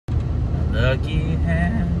lucky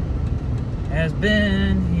hand has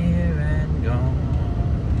been here and gone.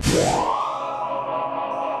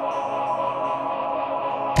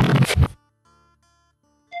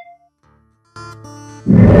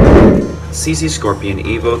 CZ Scorpion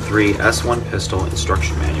EVO 3 S1 Pistol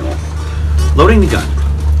Instruction Manual. Loading the gun.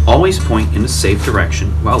 Always point in a safe direction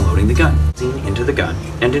while loading the gun. Into the gun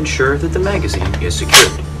and ensure that the magazine is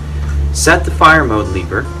secured. Set the fire mode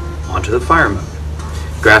lever onto the fire mode.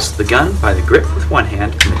 Grasp the gun by the grip with one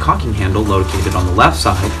hand and the cocking handle located on the left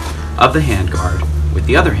side of the handguard with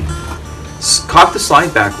the other hand. Cock the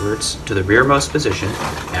slide backwards to the rearmost position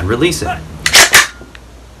and release it.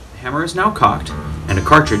 The hammer is now cocked and a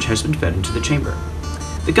cartridge has been fed into the chamber.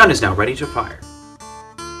 The gun is now ready to fire.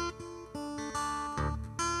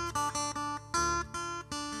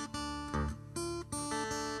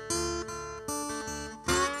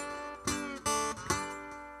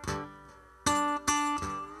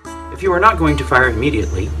 If you are not going to fire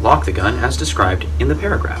immediately, lock the gun as described in the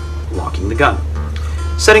paragraph, locking the gun.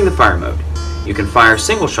 Setting the fire mode. You can fire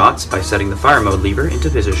single shots by setting the fire mode lever into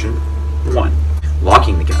position 1.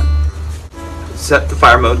 Locking the gun. Set the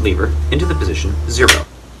fire mode lever into the position 0.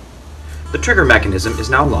 The trigger mechanism is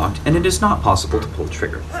now locked and it is not possible to pull the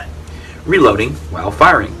trigger. Reloading while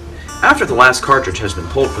firing. After the last cartridge has been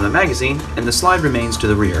pulled from the magazine and the slide remains to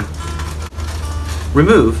the rear,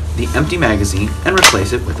 remove the empty magazine and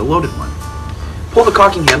replace it with a loaded one. Pull the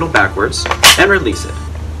cocking handle backwards and release it,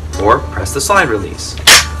 or press the slide release.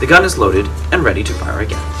 The gun is loaded and ready to fire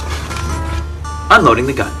again. Unloading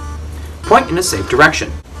the gun. Point in a safe direction.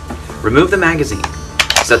 Remove the magazine.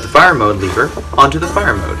 Set the fire mode lever onto the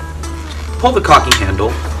fire mode. Pull the cocking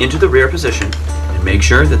handle into the rear position and make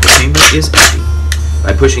sure that the chamber is empty.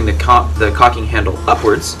 By pushing the cocking handle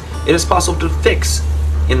upwards, it is possible to fix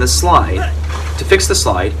the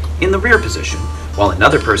slide in the rear position, while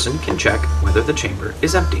another person can check whether the chamber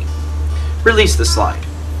is empty. Release the slide.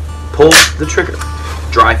 Pull the trigger.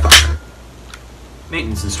 Dry fire.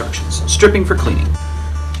 Maintenance instructions. Stripping for cleaning.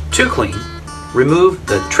 To clean, remove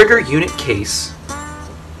the trigger unit case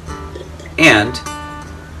and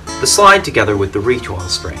the slide together with the recoil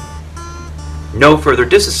spring. No further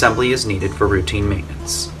disassembly is needed for routine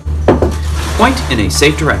maintenance. Point in a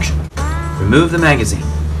safe direction. Remove the magazine.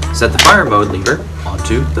 Set the fire mode lever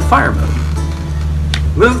onto the fire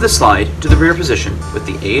mode. Move the slide to the rear position with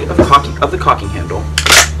the aid of the cocking handle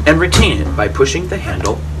and retain it by pushing the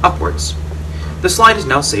handle upwards. The slide is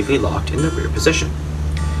now safely locked in the rear position.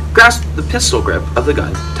 Grasp the pistol grip of the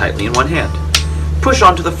gun tightly in one hand. Push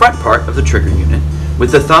onto the front part of the trigger unit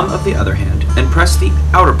with the thumb of the other hand and press the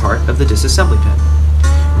outer part of the disassembly pin.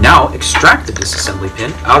 Now extract the disassembly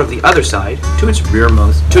pin out of the other side to its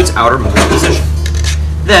outermost position.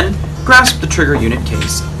 Then, grasp the trigger unit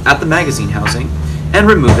case at the magazine housing and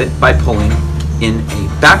remove it by pulling in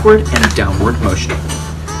a backward and a downward motion.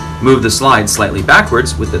 Move the slide slightly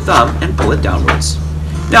backwards with the thumb and pull it downwards.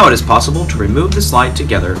 Now it is possible to remove the slide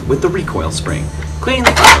together with the recoil spring, cleaning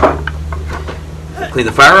the firearm. Clean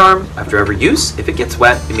the firearm after every use if it gets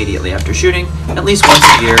wet immediately after shooting, at least once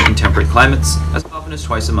a year in temperate climates, as often as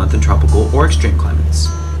twice a month in tropical or extreme climates.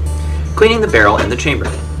 Cleaning the barrel and the chamber.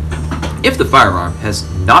 If the firearm has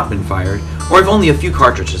not been fired, or if only a few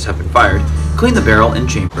cartridges have been fired, clean the barrel and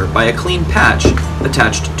chamber by a clean patch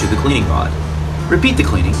attached to the cleaning rod. Repeat the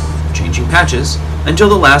cleaning, changing patches, until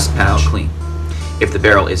the last patch is clean. If the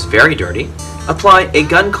barrel is very dirty, apply a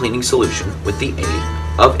gun cleaning solution with the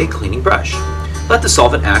aid of a cleaning brush. Let the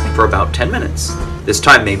solvent act for about 10 minutes. This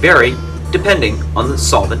time may vary depending on the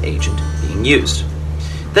solvent agent being used.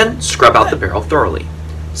 Then scrub out the barrel thoroughly.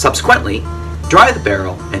 Subsequently, dry the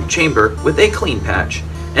barrel and chamber with a clean patch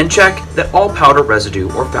and check that all powder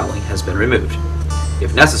residue or fouling has been removed.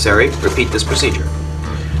 If necessary, repeat this procedure.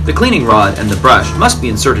 The cleaning rod and the brush must be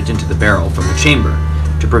inserted into the barrel from the chamber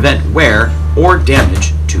to prevent wear or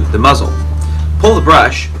damage to the muzzle. Pull the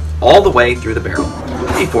brush all the way through the barrel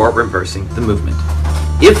before reversing the movement.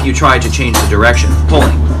 If you try to change the direction of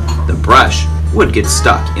pulling, the brush would get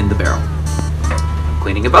stuck in the barrel.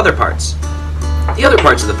 Cleaning of other parts. The other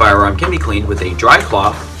parts of the firearm can be cleaned with a dry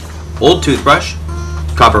cloth, old toothbrush,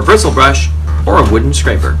 copper bristle brush, or a wooden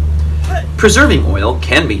scraper. Preserving oil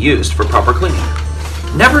can be used for proper cleaning.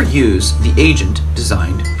 Never use the agent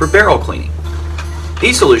designed for barrel cleaning.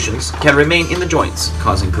 These solutions can remain in the joints,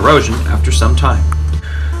 causing corrosion after some time.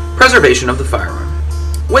 Preservation of the firearm.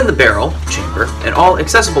 When the barrel, chamber, and all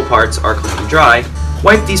accessible parts are clean and dry,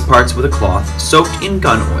 wipe these parts with a cloth soaked in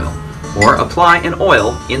gun oil, or apply an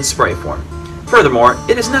oil in spray form. Furthermore,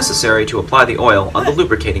 it is necessary to apply the oil on the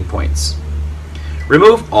lubricating points.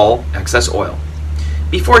 Remove all excess oil.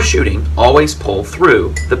 Before shooting, always pull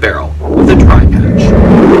through the barrel with a dry patch.